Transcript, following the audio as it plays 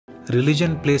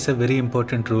Religion plays a very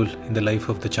important role in the life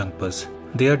of the Changpas.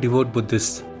 They are devout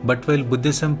Buddhists, but while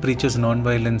Buddhism preaches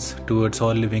non-violence towards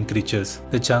all living creatures,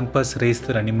 the Changpas raise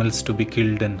their animals to be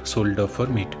killed and sold off for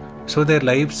meat. So their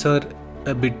lives are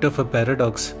a bit of a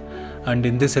paradox, and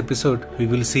in this episode we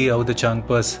will see how the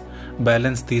Changpas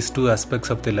balance these two aspects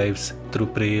of their lives through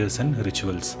prayers and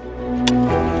rituals.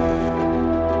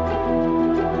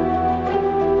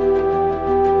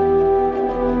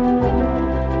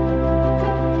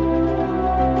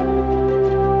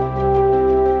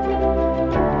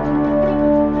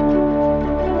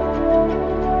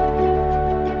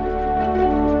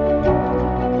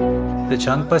 The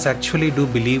Changpas actually do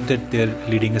believe that they are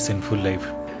leading a sinful life.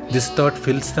 This thought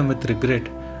fills them with regret,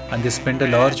 and they spend a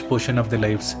large portion of their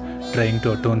lives trying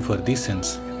to atone for these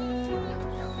sins.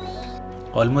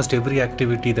 Almost every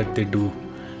activity that they do,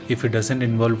 if it doesn't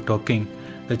involve talking,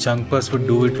 the Changpas would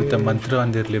do it with a mantra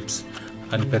on their lips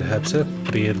and perhaps a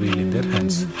prayer wheel in their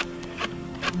hands.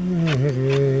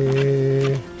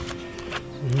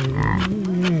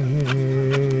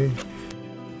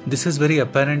 This is very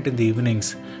apparent in the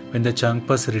evenings when the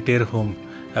Changpas return home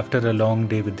after a long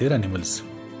day with their animals.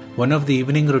 One of the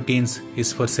evening routines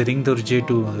is for Sering Dorje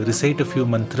to recite a few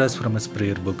mantras from his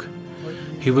prayer book.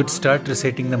 He would start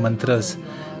reciting the mantras,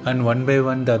 and one by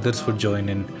one the others would join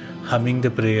in, humming the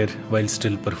prayer while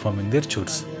still performing their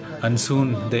chores. And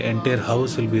soon the entire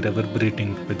house will be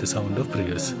reverberating with the sound of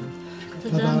prayers.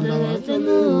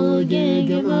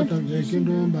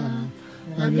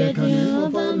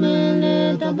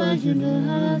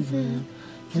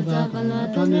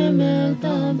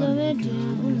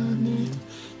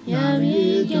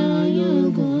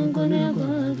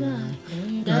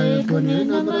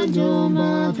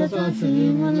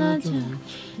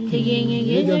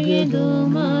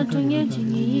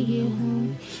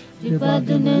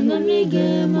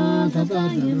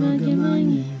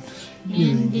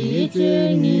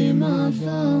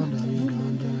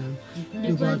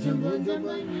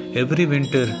 Every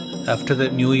winter, after the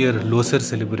New Year Losar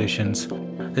celebrations,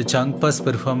 the Changpas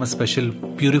perform a special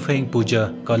purifying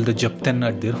puja called the Changthang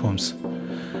at their homes.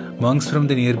 Monks from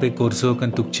the nearby Korsok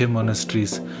and Tukche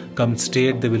monasteries come stay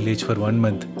at the village for 1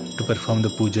 month to perform the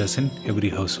pujas in every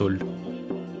household.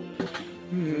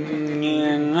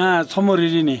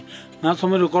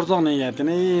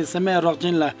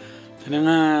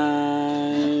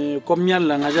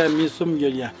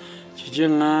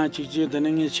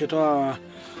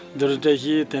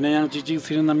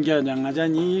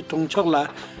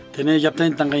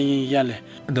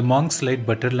 The monks light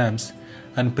butter lamps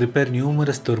and prepare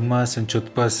numerous turmas and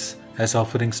chutpas as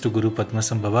offerings to Guru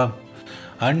Padmasambhava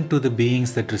and to the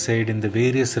beings that reside in the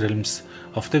various realms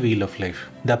of the wheel of life.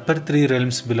 The upper 3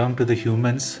 realms belong to the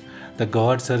humans, the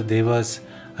gods are devas,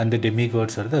 and the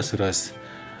demigods are the asuras.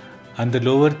 And the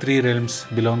lower 3 realms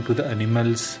belong to the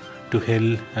animals, to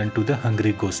hell, and to the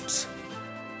hungry ghosts.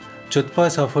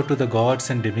 Chutpas offered to the gods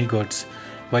and demigods,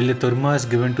 while the turma is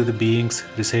given to the beings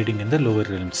residing in the lower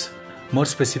realms. More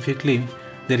specifically,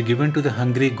 they are given to the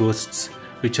hungry ghosts,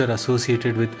 which are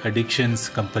associated with addictions,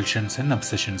 compulsions, and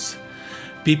obsessions.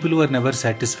 People who are never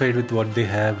satisfied with what they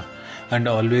have and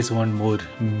always want more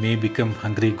may become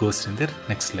hungry ghosts in their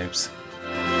next lives.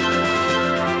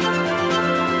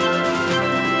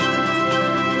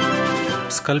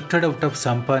 Sculpted out of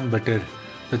sampa and butter,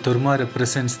 the turma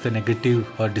represents the negative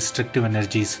or destructive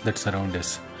energies that surround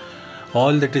us.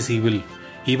 All that is evil,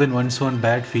 even one's own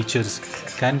bad features,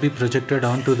 can be projected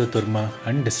onto the turma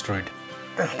and destroyed.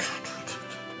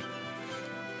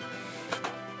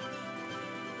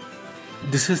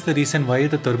 This is the reason why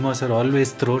the turmas are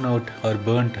always thrown out or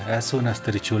burnt as soon as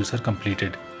the rituals are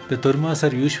completed. The turmas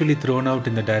are usually thrown out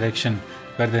in the direction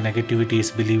where the negativity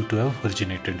is believed to have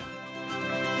originated.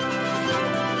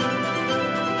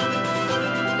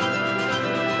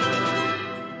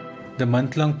 The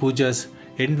month-long pujas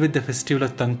end with the festival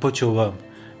of Tangpo Chova,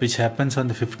 which happens on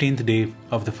the 15th day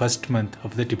of the first month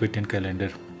of the Tibetan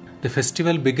calendar. The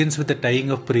festival begins with the tying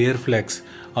of prayer flags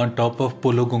on top of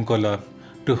Polo Gonkola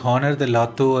to honor the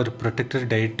Lato or protector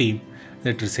deity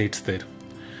that resides there.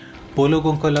 Polo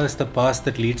Gonkola is the pass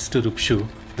that leads to Rupshu,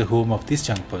 the home of these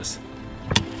Changpas.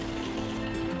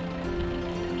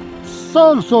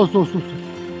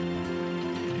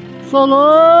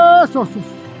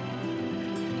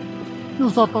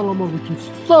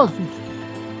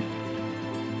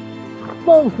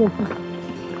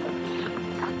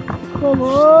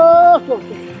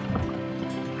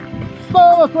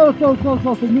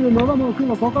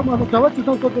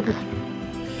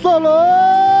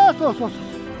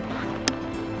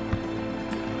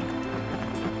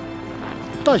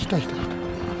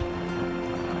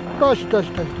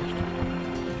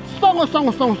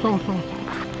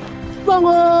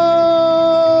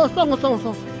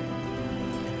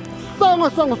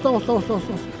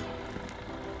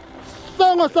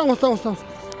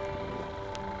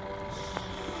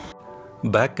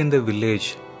 Back in the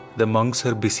village, the monks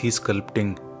are busy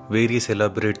sculpting various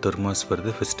elaborate tormas for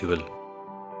the festival.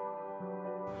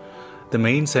 The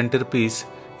main centerpiece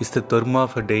is the torma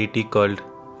of a deity called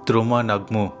Troma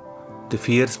Nagmo, the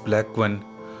fierce black one,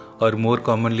 or more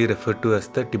commonly referred to as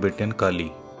the Tibetan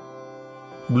Kali.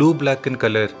 Blue-black in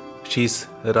color, she is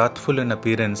wrathful in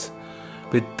appearance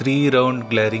with 3 round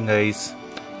glaring eyes,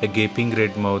 a gaping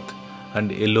red mouth,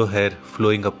 and yellow hair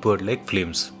flowing upward like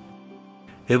flames.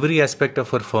 Every aspect of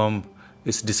her form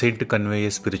is designed to convey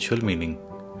a spiritual meaning.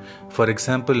 For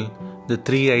example, the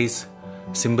 3 eyes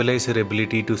symbolize her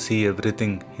ability to see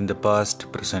everything in the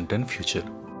past, present, and future.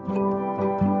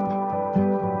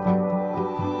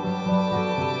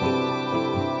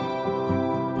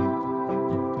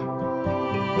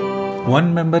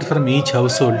 One member from each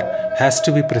household has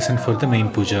to be present for the main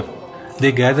puja.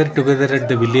 They gather together at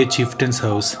the village chieftain's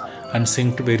house and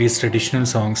sing various traditional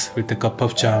songs with a cup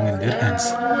of chang in their hands.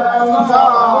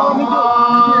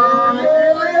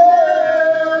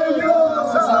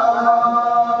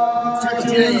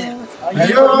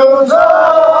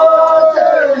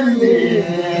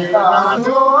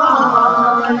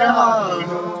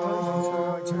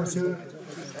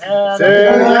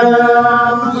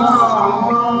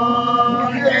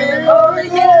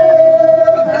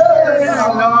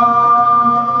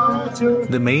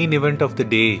 The main event of the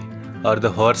day are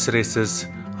the horse races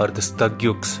or the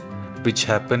stagyuks, which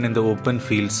happen in the open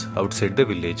fields outside the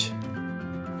village.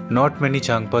 Not many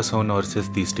Changpas own horses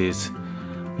these days.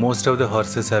 Most of the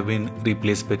horses have been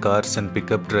replaced by cars and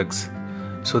pickup trucks,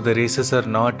 so the races are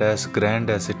not as grand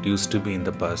as it used to be in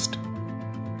the past.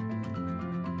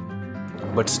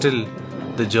 But still,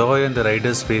 the joy on the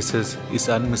riders' faces is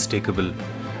unmistakable,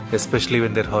 especially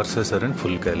when their horses are in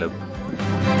full gallop.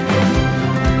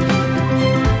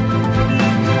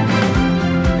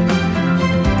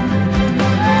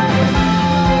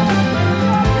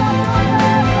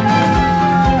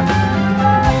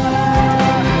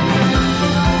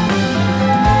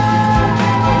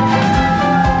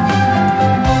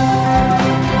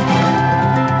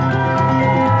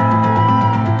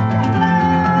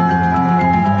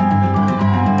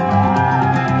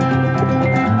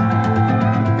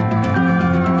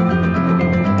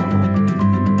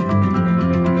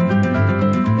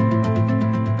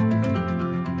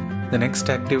 The next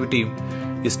activity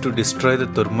is to destroy the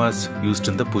tormas used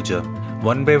in the puja.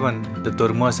 One by one, the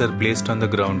tormas are placed on the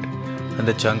ground and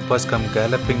the Changpas come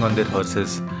galloping on their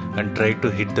horses and try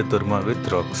to hit the torma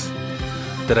with rocks.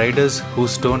 The riders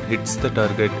whose stone hits the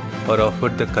target are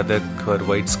offered the kadak or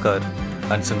white scarf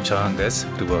and some chang as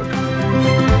reward.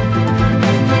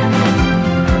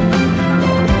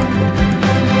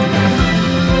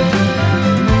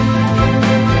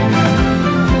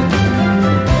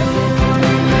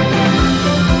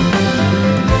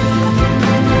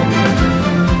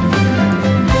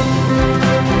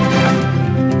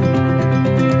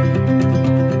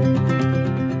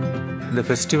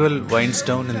 The festival winds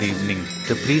down in the evening.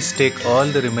 The priests take all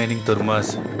the remaining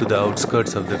tormas to the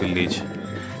outskirts of the village.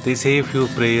 They say a few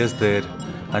prayers there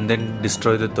and then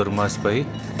destroy the tormas by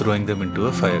throwing them into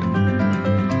a fire.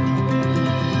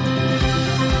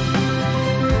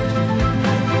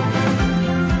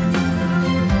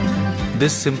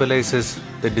 This symbolizes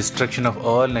the destruction of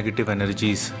all negative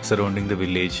energies surrounding the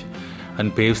village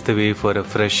and paves the way for a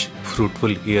fresh,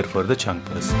 fruitful year for the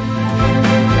Changpas.